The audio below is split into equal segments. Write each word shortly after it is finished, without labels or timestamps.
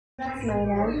My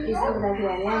name is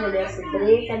Nurdiono Tutorial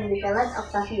Putri, can be called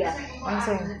Octavia.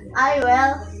 Langsung. I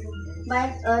will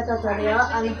make a tutorial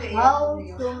on how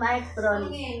to make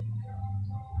brownies.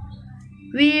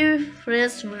 We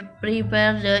first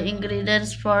prepare the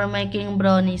ingredients for making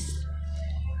brownies.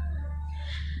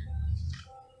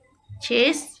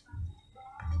 Cheese,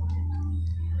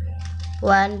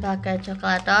 1 packet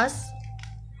chocolatos,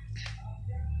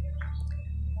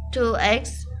 2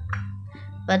 eggs,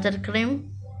 buttercream,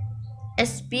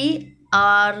 SP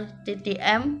or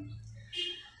TTM,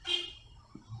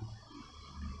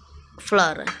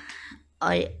 flour,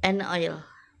 oil and oil.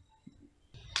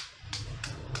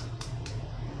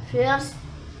 First,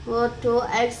 put 2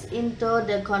 eggs into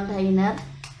the container.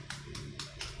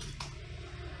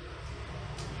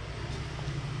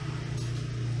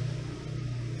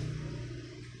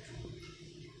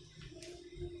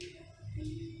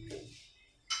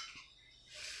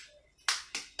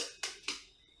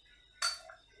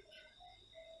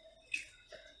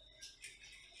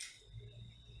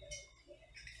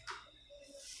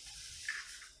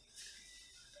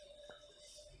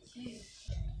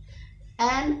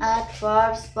 And add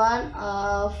 4 spoons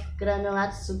of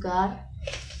granulated sugar,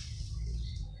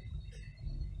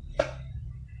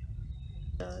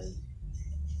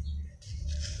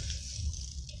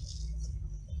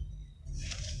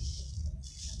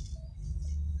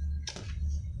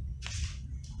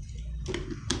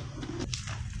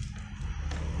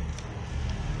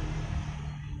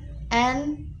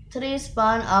 and 3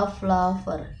 spoons of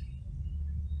flour.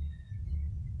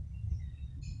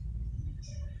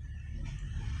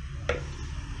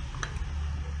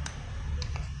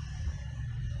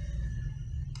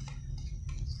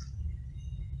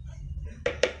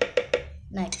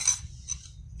 Next,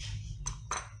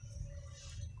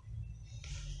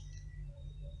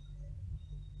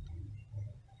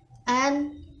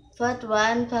 and put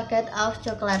 1 packet of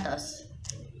chocolatos.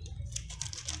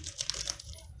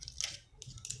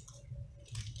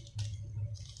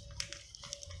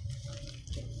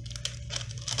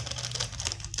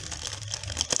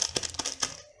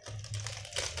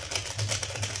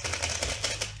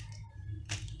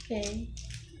 Okay.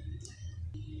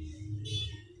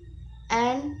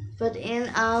 And put in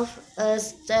a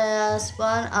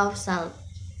tablespoon of salt.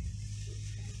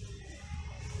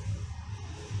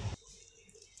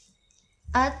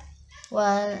 Add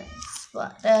 1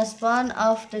 tablespoon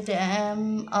of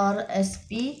TTM or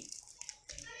SP.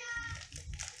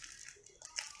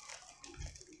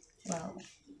 Wow.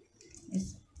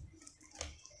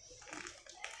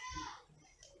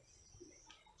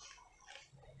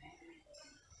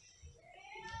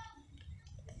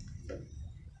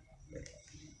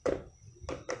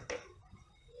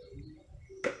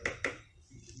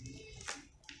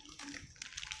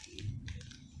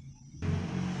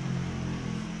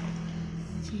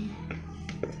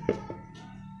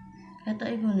 Kata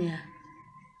iku nih ya.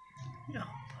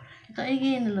 Kata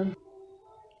ini loh.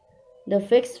 The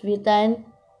fix within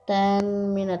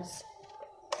 10 minutes.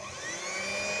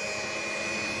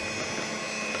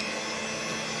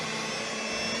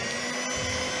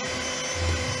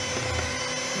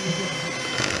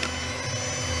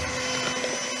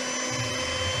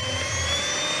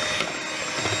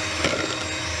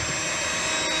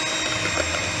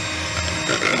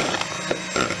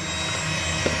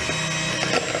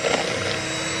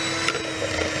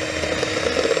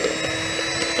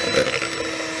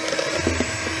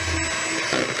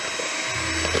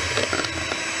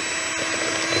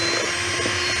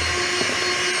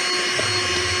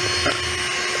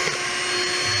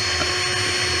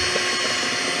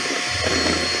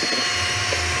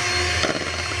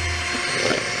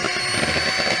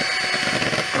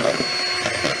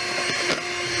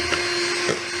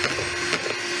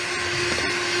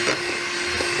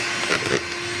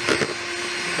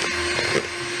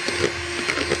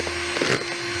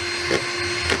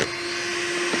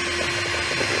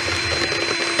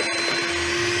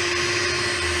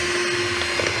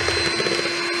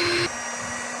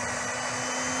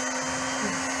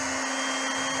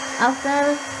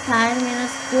 After 10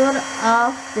 minutes, stir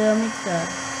off the mixer.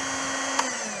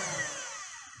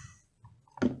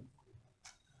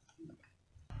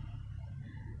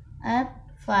 Add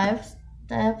 5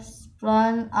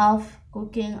 tablespoons of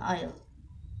cooking oil.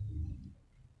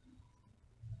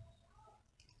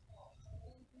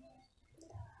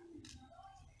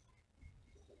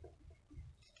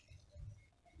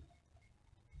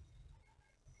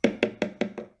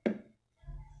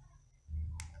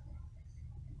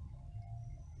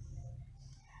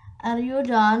 Are you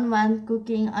done with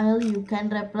cooking oil? You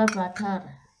can apply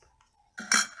butter.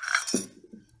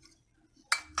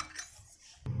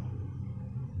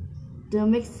 the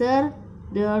mixer,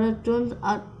 the return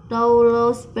atau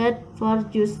low speed for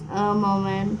just a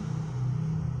moment.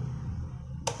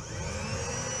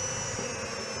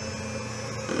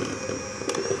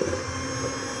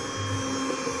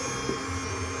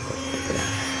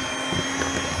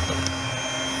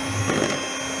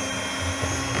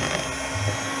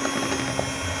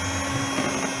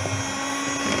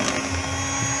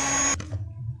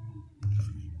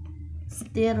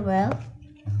 Stir well.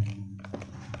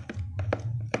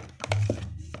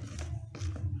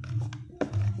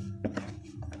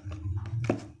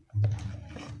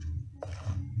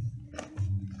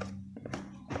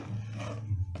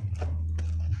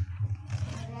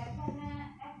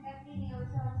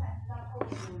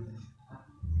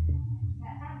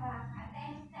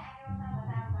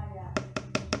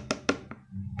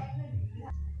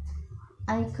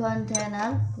 A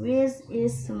container which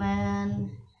is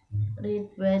meant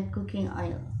with cooking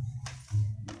oil.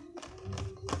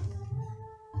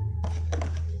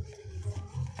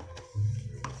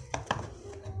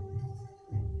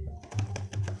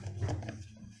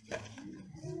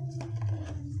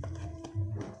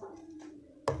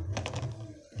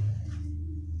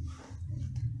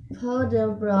 Pour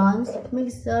the browns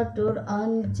mixture to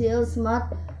until smooth.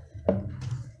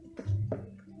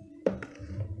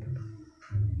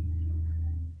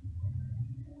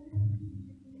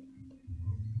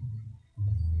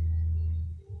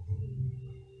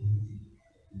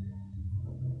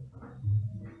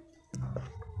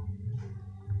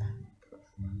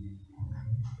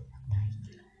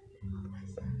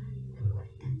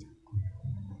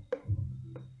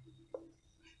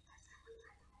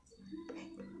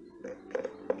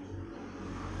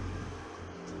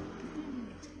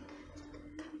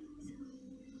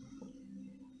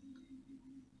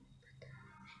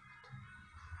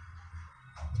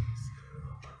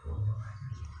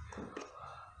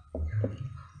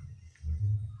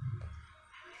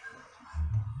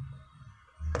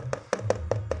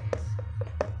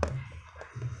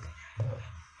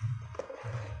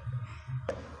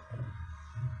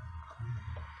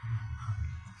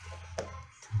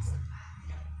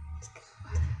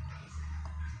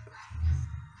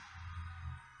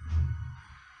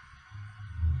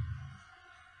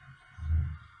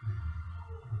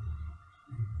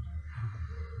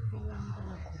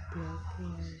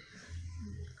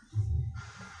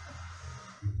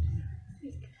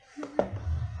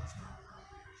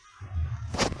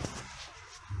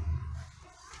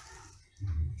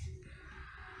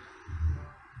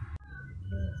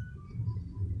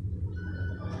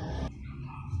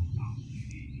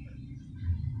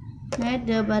 Knead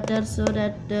the batter so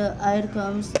that the air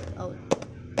comes out.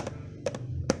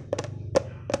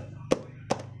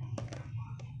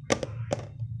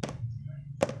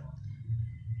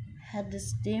 Add the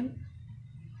steam.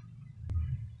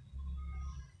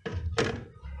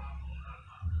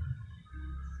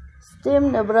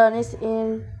 Steam the brownies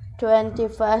in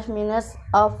 25 minutes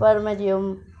over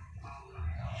medium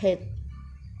heat.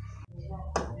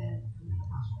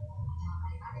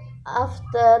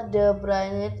 After the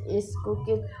brownie is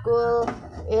cooked, cool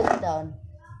it down.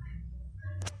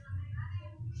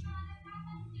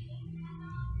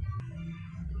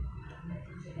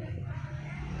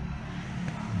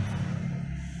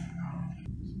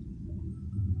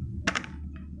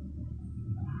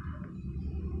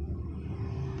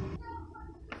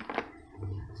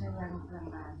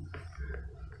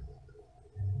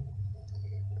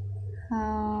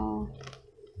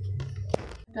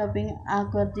 Topping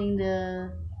according the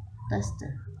taste.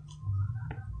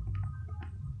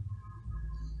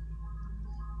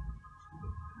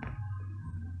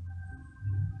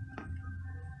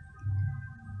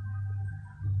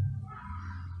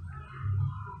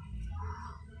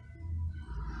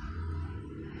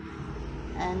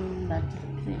 And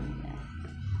buttercream.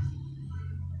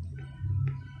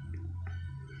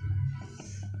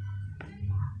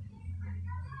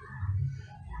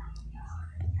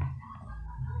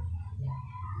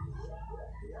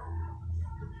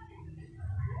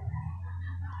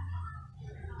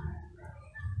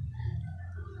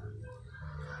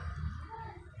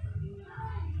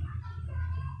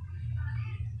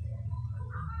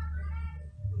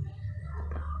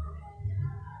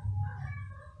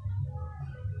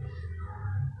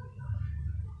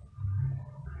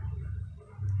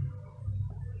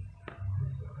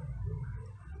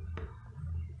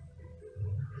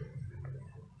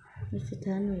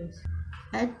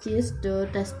 Add cheese to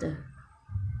taste.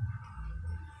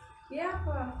 Ya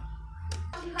apa?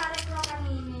 Ditarik rokan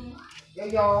ini.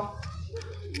 Yo.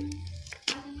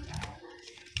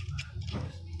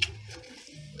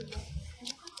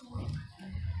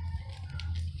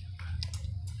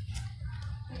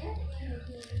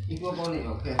 Iku apa nih?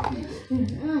 Oke.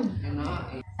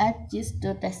 Enak. Add cheese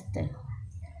to taste.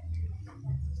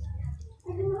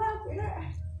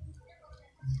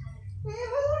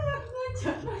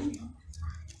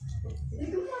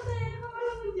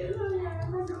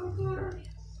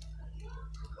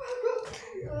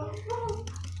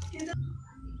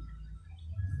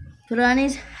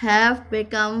 Brownies have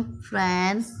become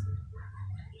friends.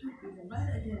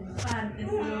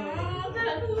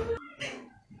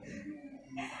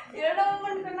 Ya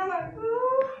teman kenapa aku?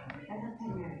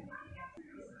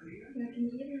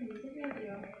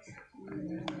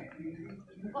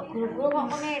 Kok guru-guru kok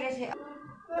menere sih?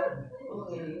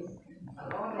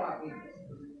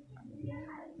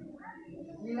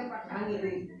 Ini lepas angin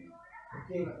nih.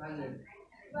 Oke, lepas angin.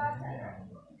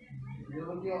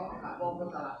 Dia tak apa-apa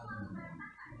salah.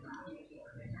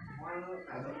 Mau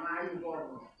agak melayu kok.